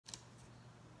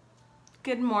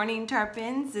Good morning,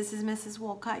 Tarpons. This is Mrs.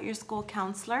 Wolcott, your school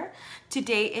counselor.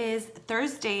 Today is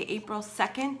Thursday, April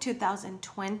 2nd,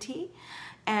 2020.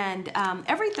 And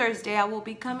every Thursday I will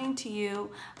be coming to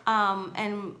you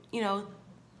and,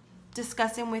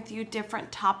 discussing with you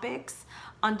different topics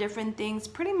on different things,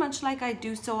 pretty much like I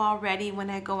do so already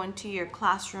when I go into your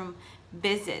classroom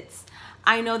visits.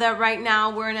 I know that right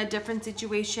now we're in a different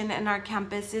situation and our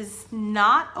campus is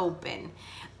not open.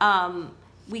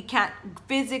 We can't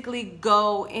physically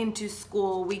go into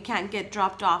school. We can't get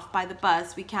dropped off by the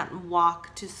bus. We can't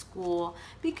walk to school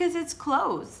because it's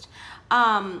closed.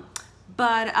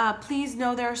 But please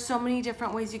know there are so many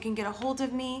different ways you can get a hold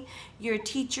of me. Your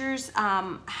teachers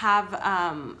have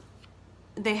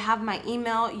my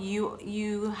email.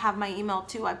 You have my email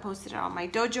too. I posted it on my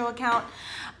dojo account.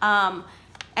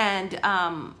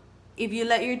 If you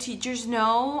let your teachers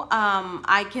know,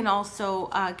 I can also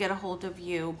get a hold of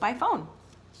you by phone.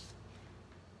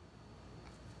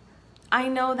 I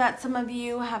know that some of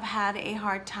you have had a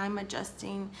hard time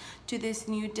adjusting to this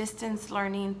new distance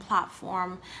learning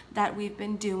platform that we've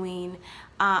been doing.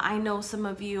 I know some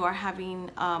of you are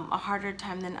having a harder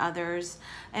time than others,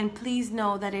 and please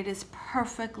know that it is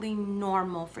perfectly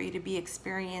normal for you to be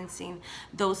experiencing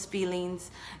those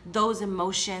feelings, those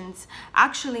emotions.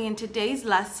 Actually, in today's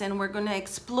lesson, we're going to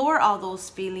explore all those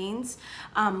feelings,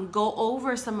 go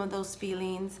over some of those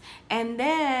feelings, and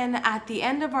then at the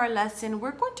end of our lesson,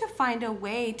 we're going to find a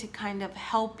way to kind of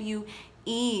help you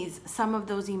ease some of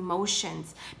those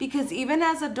emotions, because even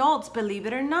as adults, believe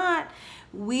it or not,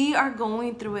 we are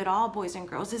going through it all, boys and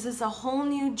girls. This is a whole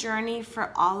new journey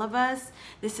for all of us.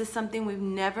 This is something we've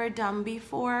never done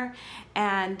before,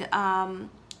 and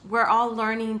we're all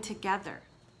learning together.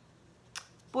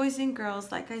 Boys and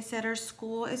girls, like I said, our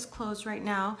school is closed right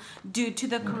now due to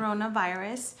the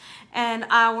coronavirus, and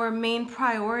our main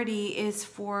priority is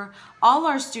for all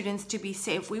our students to be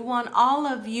safe. We want all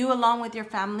of you, along with your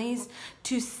families,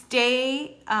 to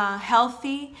stay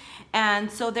healthy, and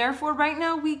so therefore right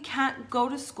now we can't go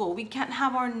to school. We can't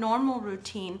have our normal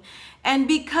routine, and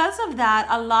because of that,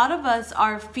 a lot of us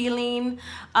are feeling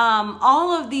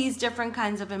all of these different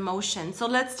kinds of emotions. So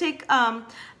let's take a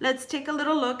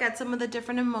little look at some of the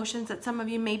different emotions that some of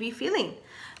you may be feeling.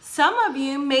 Some of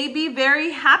you may be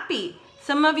very happy.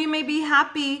 Some of you may be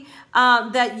happy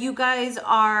that you guys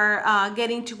are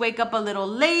getting to wake up a little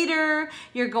later.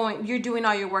 You're doing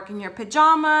all your work in your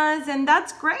pajamas, and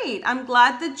that's great. I'm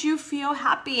glad that you feel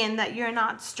happy and that you're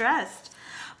not stressed.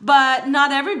 But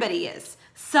not everybody is.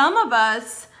 Some of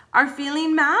us are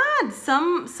feeling mad.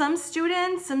 Some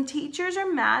students, some teachers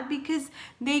are mad because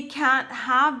they can't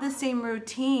have the same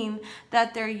routine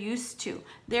that they're used to.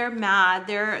 They're mad,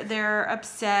 they're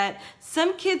upset.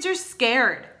 Some kids are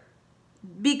scared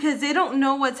because they don't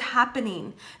know what's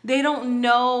happening. They don't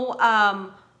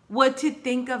know what to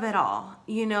think of it all,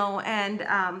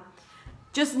 and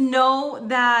just know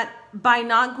that by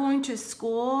not going to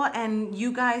school and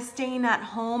you guys staying at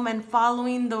home and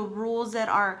following the rules that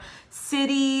our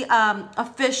city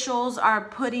officials are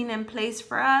putting in place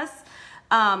for us,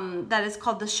 that is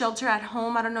called the shelter at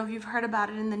home. I don't know if you've heard about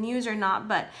it in the news or not,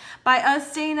 but by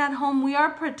us staying at home, we are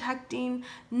protecting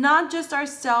not just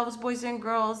ourselves, boys and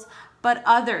girls, but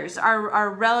others, our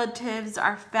relatives,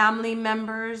 our family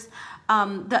members,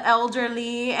 the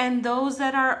elderly, and those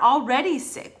that are already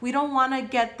sick. We don't want to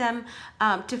get them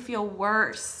to feel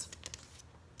worse.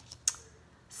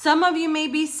 Some of you may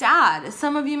be sad.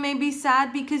 Some of you may be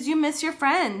sad because you miss your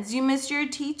friends. You miss your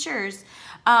teachers.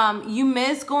 You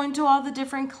miss going to all the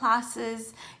different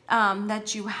classes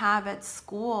that you have at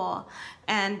school.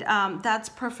 And that's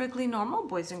perfectly normal,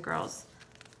 boys and girls.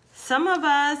 Some of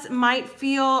us might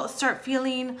start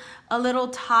feeling a little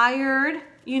tired,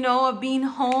 of being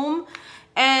home,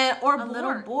 or a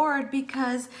little bored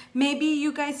because maybe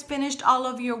you guys finished all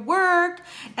of your work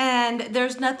and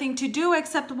there's nothing to do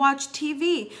except watch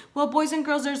TV. Well, boys and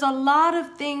girls, there's a lot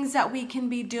of things that we can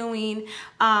be doing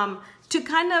to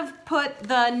kind of put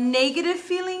the negative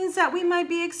feelings that we might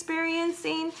be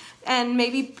experiencing and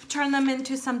maybe turn them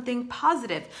into something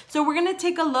positive. So we're gonna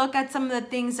take a look at some of the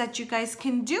things that you guys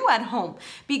can do at home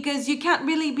because you can't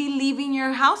really be leaving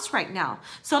your house right now.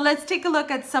 So let's take a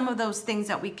look at some of those things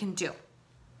that we can do.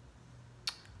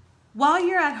 While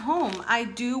you're at home, I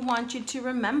do want you to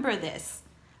remember this.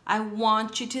 I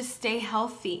want you to stay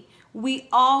healthy. We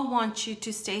all want you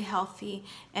to stay healthy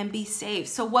and be safe.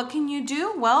 So what can you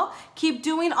do? Well, keep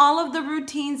doing all of the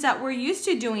routines that we're used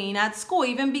to doing at school.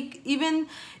 Even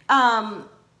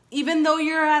though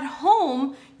you're at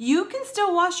home, you can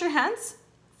still wash your hands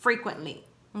frequently.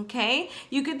 Okay,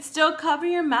 you could still cover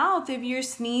your mouth if you're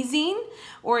sneezing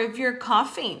or if you're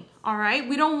coughing. All right,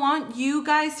 we don't want you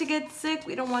guys to get sick.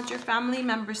 We don't want your family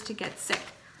members to get sick.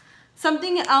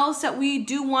 Something else that we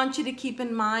do want you to keep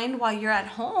in mind while you're at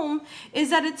home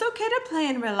is that it's okay to play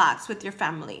and relax with your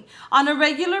family. On a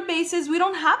regular basis, we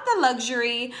don't have the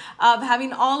luxury of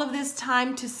having all of this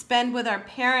time to spend with our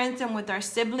parents and with our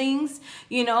siblings,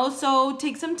 you know, so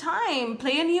take some time,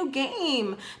 play a new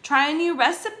game, try a new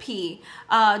recipe,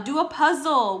 do a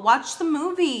puzzle, watch the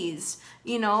movies,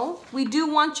 you know. We do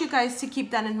want you guys to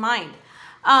keep that in mind.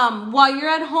 While you're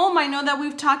at home, I know that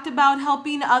we've talked about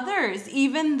helping others.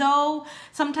 Even though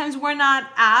sometimes we're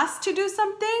not asked to do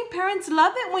something, parents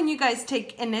love it when you guys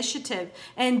take initiative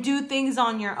and do things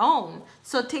on your own.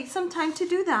 So take some time to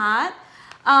do that.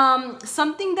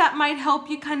 Something that might help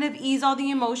you kind of ease all the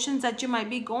emotions that you might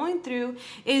be going through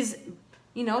is,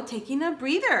 you know, taking a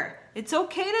breather. It's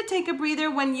okay to take a breather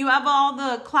when you have all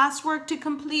the classwork to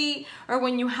complete or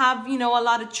when you have, you know, a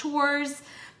lot of chores.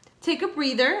 Take a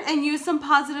breather and use some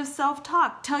positive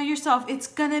self-talk. Tell yourself it's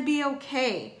gonna be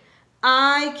okay.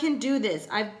 I can do this.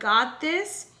 I've got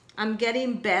this. I'm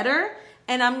getting better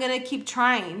and I'm gonna keep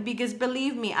trying, because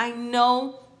believe me, I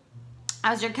know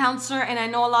as your counselor and I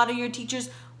know a lot of your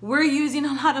teachers, we're using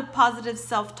a lot of positive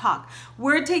self-talk.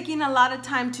 We're taking a lot of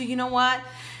time to, you know what?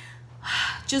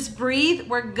 Just breathe.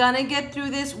 We're gonna get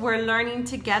through this. We're learning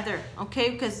together,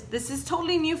 okay? Because this is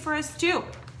totally new for us too.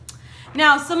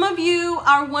 Now, some of you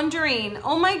are wondering,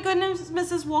 oh my goodness,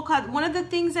 Mrs. Wolcott, one of the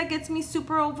things that gets me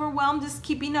super overwhelmed is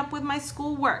keeping up with my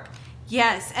schoolwork.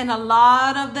 Yes, and a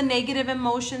lot of the negative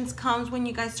emotions comes when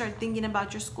you guys start thinking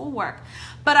about your schoolwork.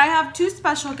 But I have two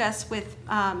special guests with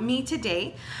me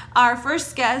today. Our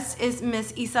first guest is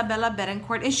Miss Isabella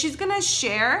Betancourt, and she's gonna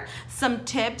share some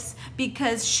tips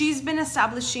because she's been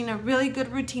establishing a really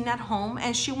good routine at home,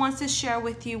 and she wants to share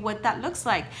with you what that looks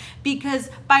like. Because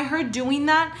by her doing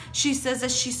that, she says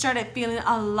that she started feeling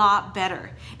a lot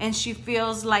better, and she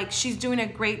feels like she's doing a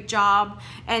great job,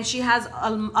 and she has a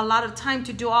lot of time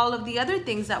to do all of the other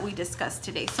things that we discussed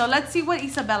today. So let's see what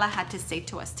Isabella had to say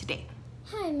to us today.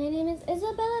 Hi, my name is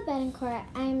Isabella Betancourt.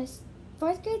 I am a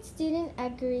 4th grade student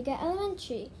at Garriga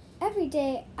Elementary. Every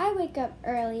day, I wake up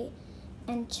early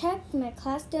and check my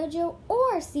class dojo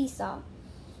or seesaw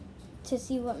to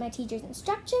see what my teacher's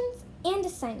instructions and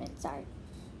assignments are.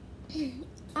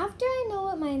 After I know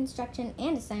what my instruction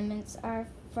and assignments are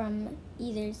from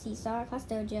either seesaw or class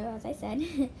dojo, as I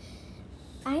said,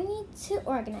 I need to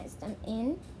organize them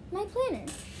in my planner.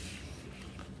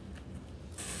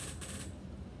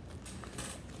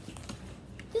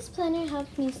 This planner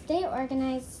helps me stay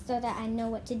organized so that I know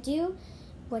what to do,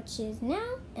 which is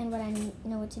now, and what I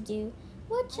know what to do,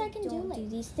 which I can do later. Do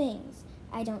these things.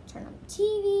 I don't turn on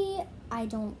TV, I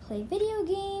don't play video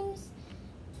games,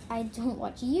 I don't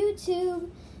watch YouTube.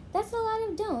 That's a lot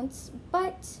of don'ts,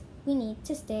 but we need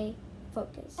to stay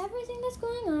focused. Everything that's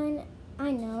going on,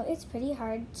 I know it's pretty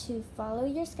hard to follow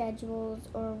your schedules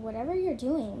or whatever you're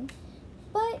doing,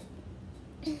 but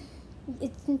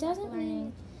it doesn't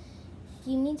mean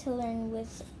you need to learn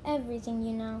with everything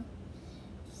you know.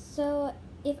 So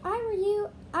if I were you,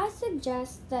 I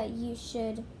suggest that you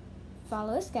should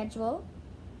follow a schedule,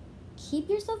 keep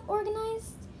yourself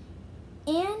organized,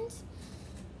 and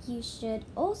you should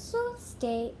also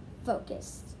stay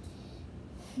focused.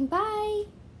 Bye!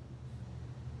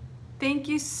 Thank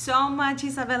you so much,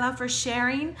 Isabella, for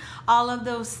sharing all of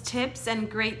those tips and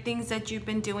great things that you've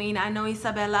been doing. I know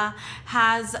Isabella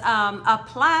has a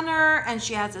planner and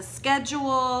she has a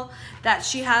schedule that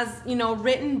she has, you know,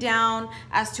 written down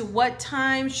as to what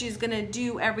time she's gonna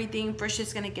do everything. First,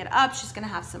 she's gonna get up, she's gonna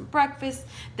have some breakfast,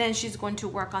 then she's going to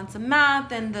work on some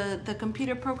math and the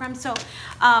computer program. So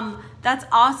that's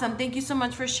awesome. Thank you so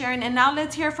much for sharing. And now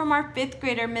let's hear from our 5th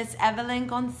grader, Miss Evelyn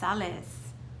Gonzalez.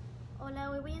 Hola,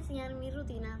 hoy voy a enseñar mi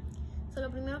rutina. So,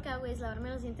 lo primero que hago es lavarme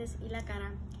los dientes y la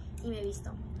cara y me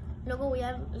visto. Luego voy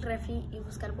al refri y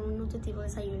buscar por un nutritivo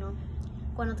desayuno.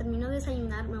 Cuando termino de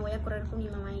desayunar me voy a correr con mi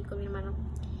mamá y con mi hermano.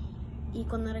 Y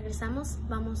cuando regresamos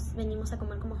venimos a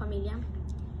comer como familia.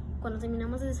 Cuando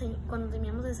terminamos de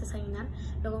desayunar,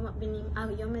 luego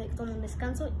yo me tomo un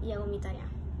descanso y hago mi tarea.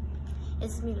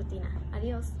 Esa es mi rutina.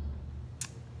 Adiós.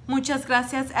 Muchas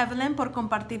gracias, Evelyn, por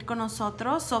compartir con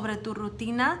nosotros sobre tu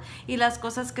rutina y las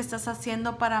cosas que estás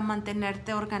haciendo para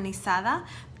mantenerte organizada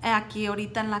aquí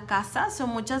ahorita en la casa. So,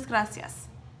 muchas gracias.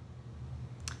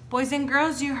 Boys and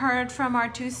girls, you heard from our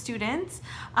 2 students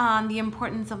the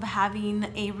importance of having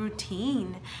a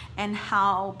routine and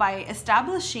how by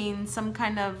establishing some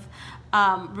kind of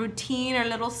routine or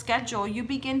little schedule, you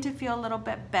begin to feel a little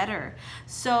bit better.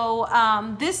 So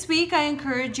this week, I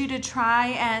encourage you to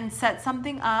try and set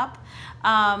something up.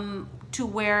 to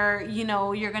where, you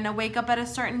know, you're gonna wake up at a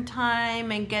certain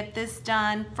time and get this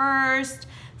done first,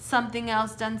 something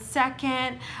else done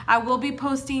second. I will be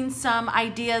posting some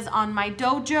ideas on my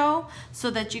dojo so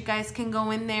that you guys can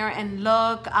go in there and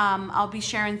look. I'll be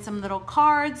sharing some little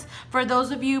cards. For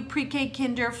those of you pre-K,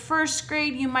 kinder, first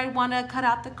grade, you might want to cut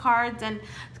out the cards and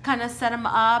kind of set them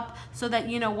up so that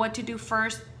you know what to do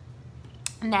first,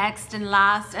 next, and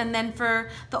last. And then for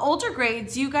the older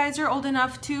grades, you guys are old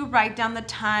enough to write down the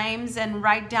times and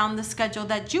write down the schedule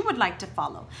that you would like to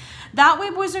follow. That way,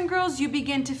 boys and girls, you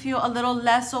begin to feel a little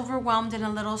less overwhelmed and a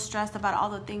little stressed about all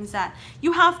the things that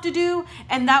you have to do,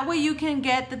 and that way you can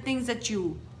get the things that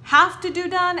you have to do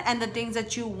done and the things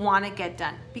that you want to get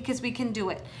done, because we can do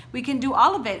it. We can do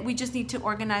all of it. We just need to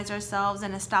organize ourselves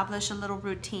and establish a little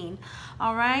routine.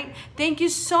 All right. Thank you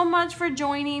so much for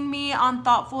joining me on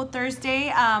Thoughtful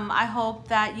Thursday. I hope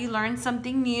that you learned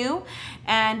something new,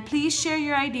 and please share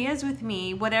your ideas with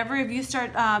me. Whatever, if you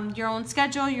start your own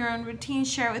schedule, your own routine,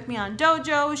 share it with me on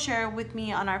Dojo, share it with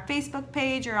me on our Facebook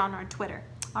page or on our Twitter.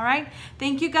 All right.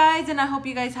 Thank you guys, and I hope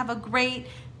you guys have a great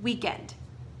weekend.